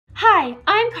Hi,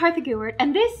 I'm Kartha Gewert,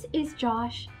 and this is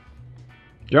Josh.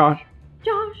 Josh.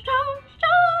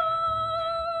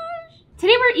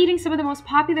 Today we're eating some of the most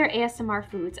popular ASMR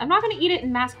foods. I'm not going to eat it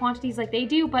in mass quantities like they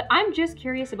do, but I'm just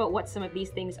curious about what some of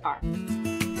these things are.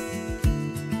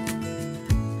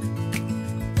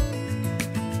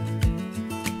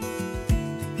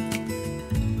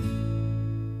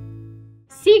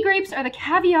 Sea grapes are the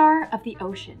caviar of the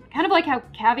ocean. Kind of like how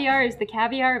caviar is the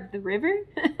caviar of the river,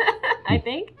 I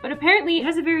think. But apparently it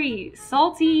has a very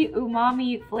salty,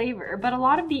 umami flavor. But a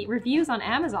lot of the reviews on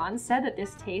Amazon said that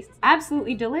this tastes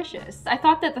absolutely delicious. I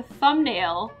thought that the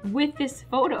thumbnail with this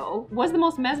photo was the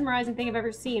most mesmerizing thing I've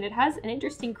ever seen. It has an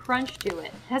interesting crunch to it.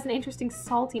 It has an interesting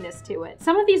saltiness to it.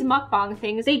 Some of these mukbang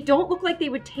things, they don't look like they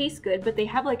would taste good, but they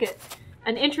have like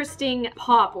an interesting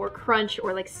pop or crunch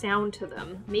or like sound to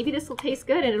them. Maybe this will taste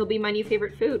good and it'll be my new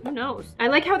favorite food. Who knows? I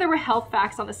like how there were health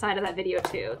facts on the side of that video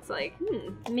too. It's like,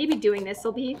 maybe doing this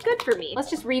will be good for me.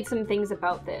 Let's just read some things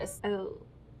about this. So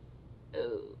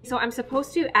I'm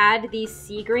supposed to add these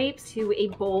sea grapes to a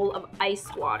bowl of ice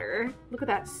water. Look at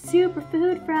that,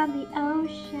 superfood from the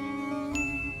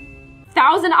ocean.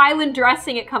 Thousand Island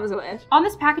dressing it comes with. On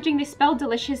this packaging, they spell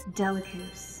delicious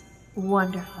delicous.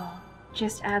 Wonderful.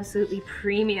 Just absolutely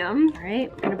premium. All right,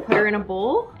 we're gonna put her in a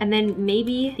bowl and then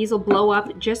maybe these will blow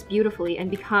up just beautifully and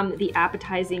become the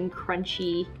appetizing,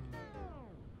 crunchy.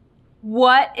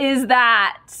 What is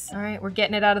that? All right, we're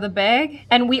getting it out of the bag.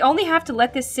 And we only have to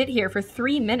let this sit here for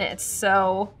 3 minutes,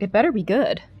 so it better be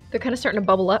good. They're kind of starting to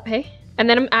bubble up, hey? And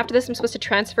then after this, I'm supposed to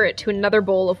transfer it to another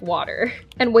bowl of water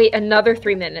and wait another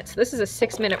 3 minutes. This is a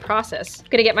 6-minute process.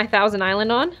 Gonna get my Thousand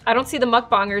Island on. I don't see the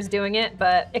mukbangers doing it,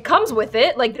 but it comes with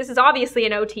it. Like, this is obviously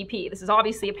an OTP. This is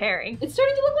obviously a pairing. It's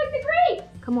starting to look like the grape.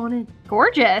 Come on in.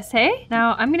 Gorgeous, hey?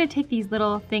 Now, I'm gonna take these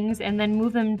little things and then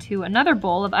move them to another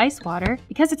bowl of ice water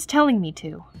because it's telling me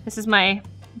to. This is my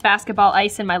basketball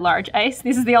ice and my large ice.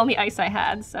 This is the only ice I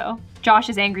had, so. Josh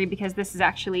is angry because this is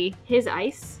actually his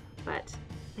ice, but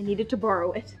I needed to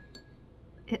borrow it.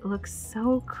 It looks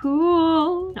so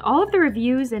cool. Now, all of the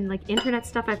reviews and like internet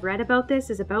stuff I've read about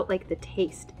this is about like the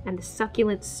taste and the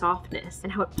succulent softness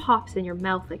and how it pops in your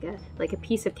mouth like a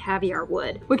piece of caviar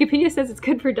would. Wikipedia says it's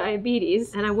good for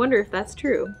diabetes, and I wonder if that's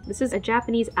true. This is a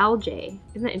Japanese algae.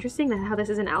 Isn't that interesting that how this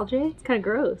is an algae? It's kind of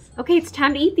gross. Okay, it's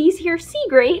time to eat these here sea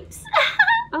grapes.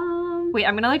 Wait,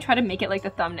 I'm gonna like try to make it like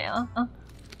the thumbnail.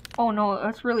 Oh no,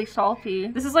 that's really salty.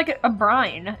 This is like a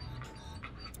brine.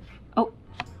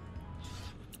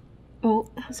 Oh,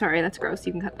 sorry, that's gross.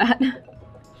 You can cut that.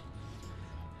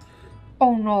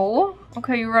 Oh no.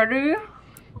 Okay, you ready?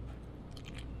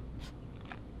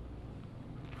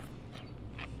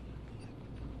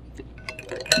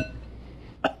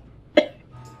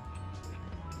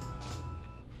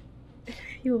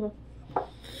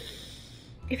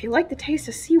 If you like the taste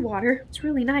of seawater, it's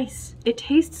really nice. It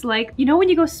tastes like, you know when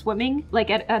you go swimming,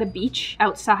 like at a beach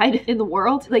outside in the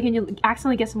world, like and you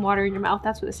accidentally get some water in your mouth,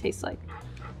 that's what this tastes like.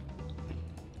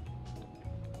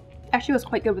 Actually was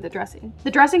quite good with the dressing.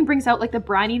 The dressing brings out like the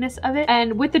brininess of it,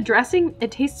 and with the dressing,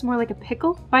 it tastes more like a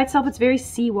pickle. By itself, it's very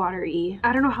seawater-y.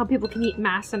 I don't know how people can eat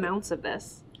mass amounts of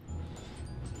this.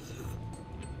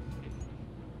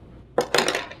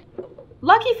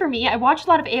 Lucky for me, I watched a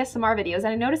lot of ASMR videos and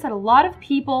I noticed that a lot of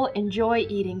people enjoy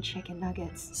eating chicken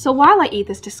nuggets. So while I eat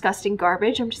this disgusting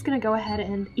garbage, I'm just gonna go ahead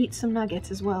and eat some nuggets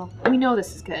as well. We know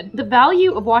this is good. The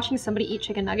value of watching somebody eat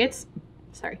chicken nuggets,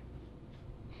 sorry.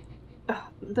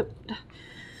 The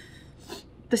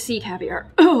sea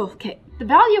caviar. Oh, okay. The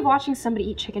value of watching somebody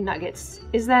eat chicken nuggets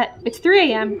is that it's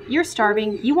 3 a.m., you're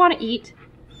starving, you want to eat.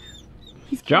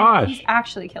 Josh! He's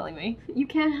actually killing me. You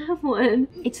can't have one.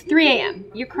 It's 3 a.m.,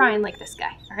 you're crying like this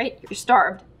guy, all right? You're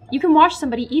starved. You can watch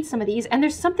somebody eat some of these, and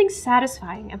there's something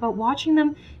satisfying about watching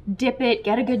them dip it,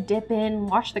 get a good dip in,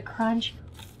 watch the crunch.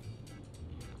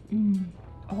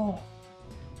 Oh.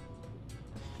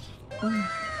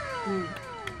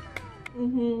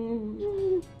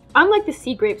 Unlike the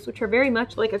sea grapes, which are very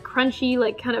much like a crunchy,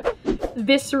 like kind of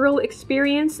visceral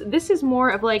experience, this is more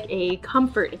of like a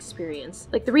comfort experience.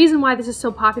 Like the reason why this is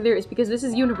so popular is because this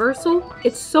is universal.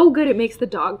 It's so good it makes the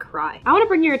dog cry. I want to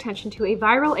bring your attention to a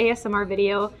viral ASMR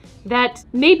video that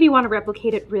made me want to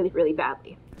replicate it really, really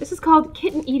badly. This is called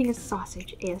Kitten Eating a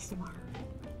Sausage ASMR.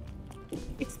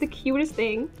 It's the cutest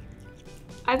thing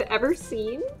I've ever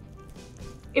seen.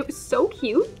 It was so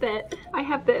cute that I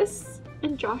have this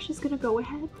and Josh is gonna go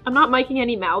ahead. I'm not miking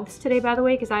any mouths today, by the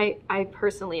way, because I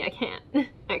personally, I can't.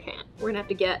 I can't. We're gonna have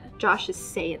to get Josh's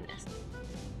say in this.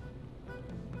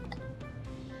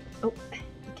 Oh,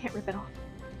 you can't rip it off.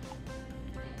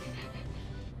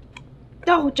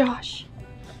 Oh, Josh.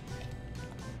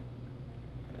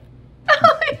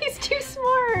 He's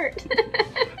heart.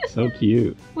 So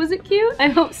cute. Was it cute? I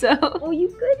hope so. Oh, you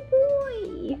good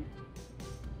boy.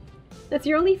 That's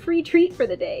your only free treat for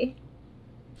the day.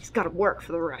 He's gotta work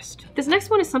for the rest. This next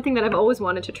one is something that I've always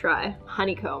wanted to try.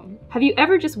 Honeycomb. Have you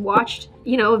ever just watched,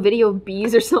 you know, a video of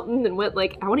bees or something and went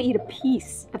like, I want to eat a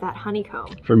piece of that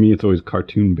honeycomb? For me, it's always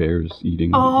cartoon bears eating.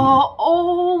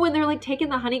 Oh, when they're like taking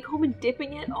the honeycomb and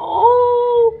dipping it.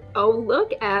 Oh,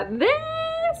 look at this.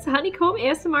 Honeycomb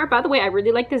ASMR. By the way, I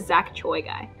really like the Zach Choi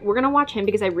guy. We're gonna watch him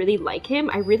because I really like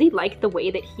him. I really like the way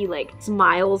that he like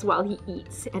smiles while he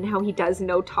eats and how he does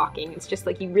no talking. It's just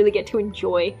like you really get to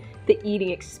enjoy the eating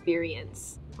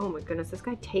experience. Oh my goodness, this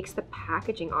guy takes the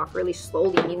packaging off really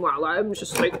slowly. Meanwhile, I'm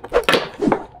just like...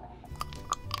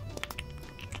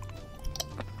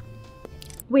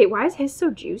 Wait, why is his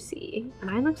so juicy?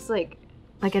 Mine looks like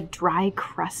a dry,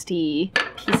 crusty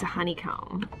piece of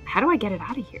honeycomb. How do I get it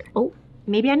out of here? Oh.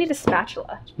 Maybe I need a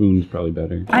spatula. Spoon's probably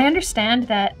better. I understand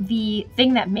that the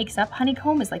thing that makes up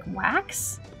honeycomb is like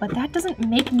wax, but that doesn't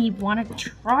make me want to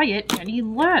try it any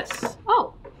less.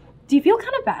 Oh, do you feel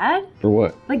kind of bad? For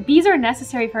what? Like bees are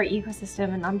necessary for our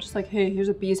ecosystem and I'm just like, hey, here's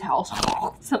a bee's house.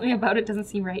 Something about it doesn't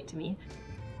seem right to me.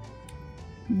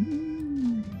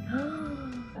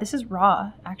 This is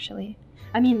raw, actually.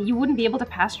 I mean, you wouldn't be able to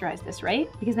pasteurize this, right?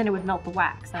 Because then it would melt the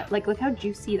wax. Like, look how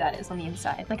juicy that is on the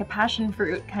inside. Like a passion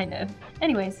fruit, kind of.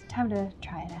 Anyways, time to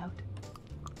try it out.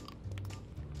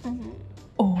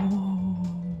 Oh,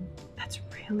 that's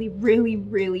really, really,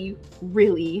 really,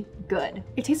 really good.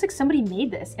 It tastes like somebody made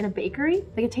this in a bakery.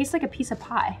 Like, it tastes like a piece of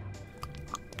pie.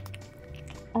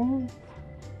 Oh,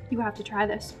 you have to try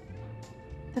this.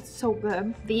 That's so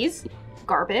good. These,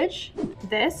 garbage.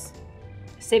 This,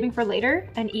 saving for later,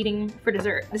 and eating for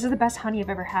dessert. This is the best honey I've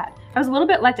ever had. I was a little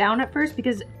bit let down at first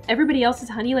because everybody else's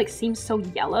honey like seems so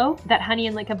yellow. That honey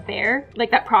in like a bear, like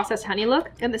that processed honey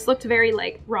look. And this looked very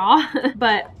like raw,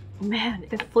 but man,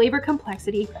 the flavor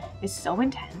complexity is so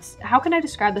intense. How can I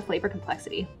describe the flavor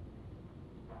complexity?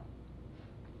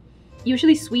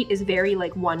 Usually sweet is very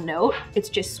like one note. It's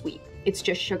just sweet. It's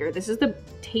just sugar. This is the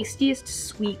tastiest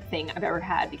sweet thing I've ever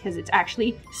had because it's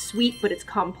actually sweet, but it's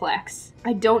complex.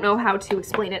 I don't know how to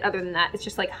explain it other than that. It's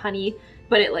just like honey,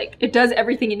 but it does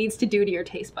everything it needs to do to your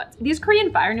taste buds. These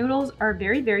Korean fire noodles are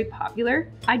very, very popular.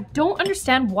 I don't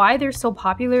understand why they're so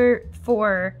popular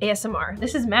for ASMR.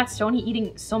 This is Matt Stoney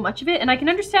eating so much of it, and I can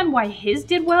understand why his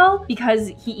did well because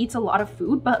he eats a lot of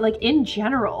food, but like in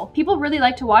general, people really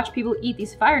like to watch people eat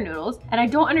these fire noodles, and I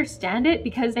don't understand it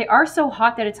because they are so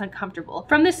hot that it's uncomfortable.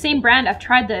 From this same brand, I've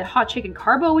tried the hot chicken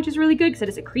carbo, which is really good because it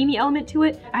has a creamy element to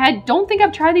it. don't think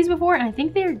I've tried these before, and I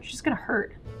think they're just gonna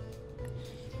hurt.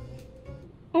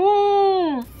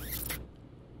 Oh.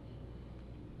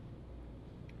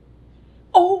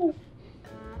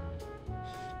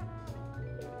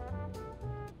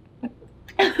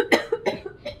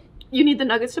 You need the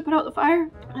nuggets to put out the fire?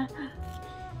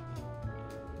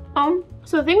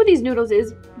 So the thing with these noodles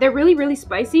is they're really, really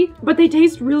spicy, but they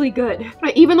taste really good.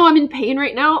 Even though I'm in pain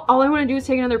right now, all I want to do is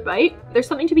take another bite. There's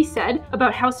something to be said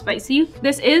about how spicy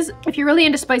this is. If you're really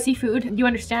into spicy food, you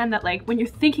understand that like when you're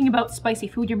thinking about spicy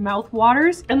food, your mouth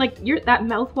waters, and like that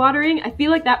mouth watering, I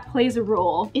feel like that plays a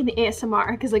role in the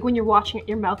ASMR because like when you're watching it,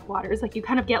 your mouth waters. Like you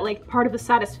kind of get like part of the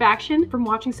satisfaction from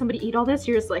watching somebody eat all this.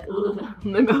 You're just like, ugh,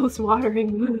 my mouth's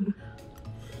watering.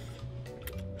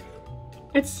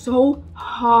 It's so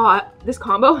hot. This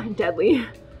combo, deadly.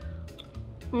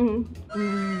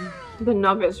 The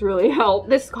nuggets really help.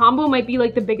 This combo might be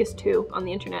like the biggest two on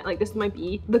the internet. Like this might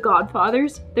be the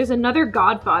Godfathers. There's another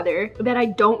Godfather that I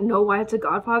don't know why it's a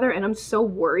Godfather, and I'm so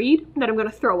worried that I'm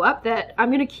gonna throw up that I'm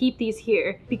gonna keep these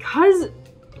here because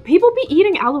people be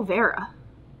eating aloe vera.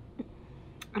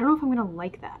 I don't know if I'm gonna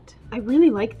like that. I really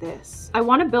like this. I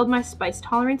wanna build my spice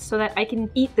tolerance so that I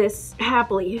can eat this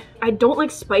happily. I don't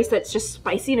like spice that's just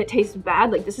spicy and it tastes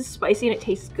bad. Like this is spicy and it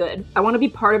tastes good. I wanna be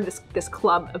part of this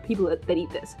club of people that eat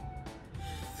this.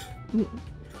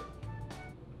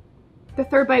 The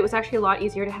third bite was actually a lot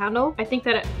easier to handle. I think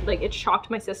that it shocked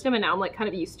my system and now I'm like kind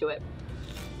of used to it.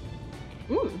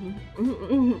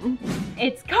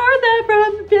 It's Carla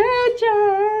from the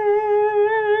future.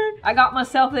 I got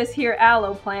myself this here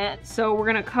aloe plant, so we're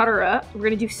gonna cut her up. We're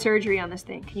gonna do surgery on this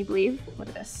thing. Can you believe? Look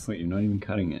at this. Wait, you're not even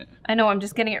cutting it. I know, I'm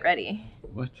just getting it ready.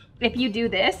 What? If you do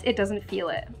this, it doesn't feel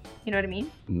it. You know what I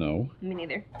mean? No. Me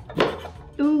neither.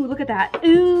 Ooh, look at that.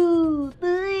 Ooh,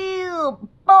 boil.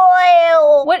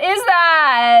 What is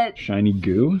that? Shiny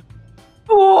goo?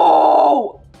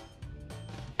 Oh!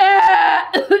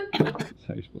 That's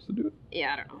how you're supposed to do it?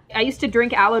 Yeah, I don't know. I used to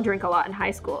drink aloe drink a lot in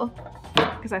high school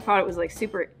because I thought it was like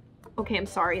super... Okay, I'm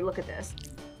sorry, look at this.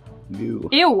 Ew.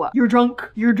 Ew. You're drunk.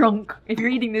 You're drunk. If you're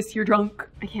eating this, you're drunk.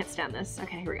 I can't stand this.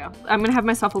 Okay, here we go. I'm gonna have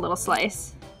myself a little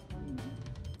slice.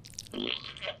 Okay,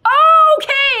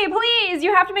 please.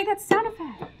 You have to make that sound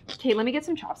effect. Okay, let me get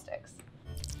some chopsticks.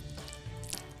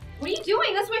 What are you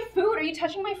doing? That's my food. Are you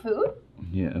touching my food?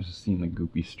 Yeah, I was just seeing the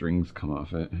goopy strings come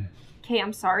off it. Okay,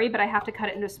 I'm sorry, but I have to cut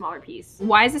it into a smaller piece.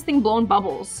 Why is this thing blowing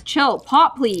bubbles? Chill,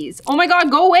 pop please. Oh my God,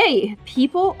 go away.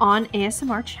 People on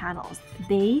ASMR channels,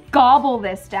 they gobble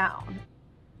this down.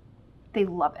 They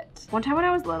love it. One time when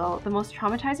I was little, the most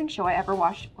traumatizing show I ever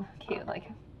watched, okay, like,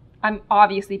 I'm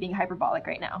obviously being hyperbolic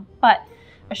right now, but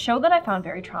a show that I found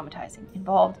very traumatizing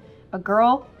involved a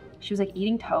girl, she was like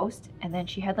eating toast, and then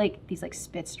she had like these like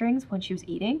spit strings when she was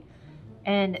eating,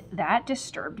 and that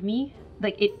disturbed me.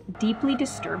 Like, it deeply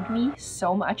disturbed me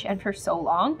so much and for so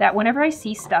long that whenever I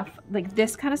see stuff like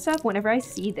this kind of stuff, whenever I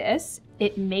see this,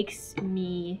 it makes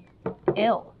me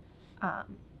ill.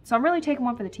 So I'm really taking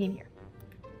one for the team here.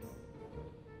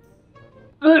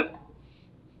 Ugh.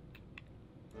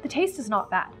 The taste is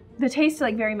not bad. The taste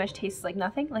like very much tastes like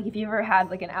nothing. Like if you ever had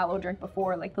like an aloe drink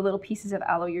before, like the little pieces of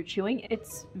aloe you're chewing,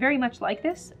 it's very much like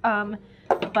this.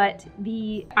 But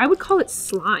I would call it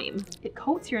slime. It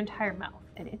coats your entire mouth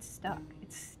and it's stuck.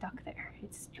 It's stuck there.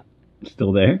 It's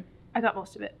still there? I got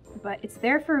most of it, but it's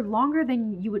there for longer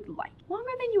than you would like. Longer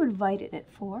than you invited it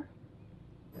for.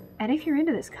 And if you're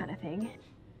into this kind of thing,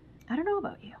 I don't know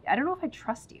about you. I don't know if I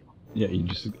trust you. Yeah, you're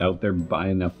just out there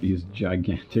buying up these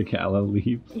gigantic aloe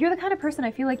leaves. You're the kind of person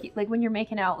I feel like when you're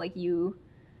making out, like you...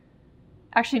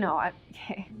 Actually, no, I'm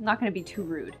not gonna be too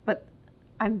rude, but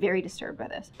I'm very disturbed by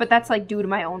this. But that's like due to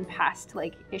my own past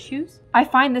like issues. I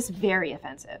find this very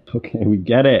offensive. Okay, we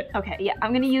get it. Okay, yeah,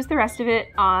 I'm gonna use the rest of it.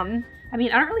 I mean,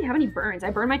 I don't really have any burns.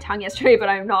 I burned my tongue yesterday, but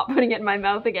I'm not putting it in my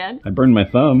mouth again. I burned my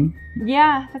thumb.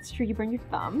 Yeah, that's true. You burned your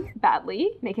thumb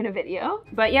badly making a video.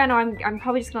 But yeah, no, I'm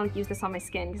probably just gonna use this on my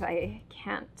skin because I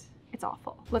can't. It's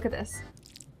awful. Look at this.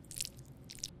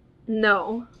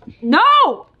 No.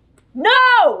 No!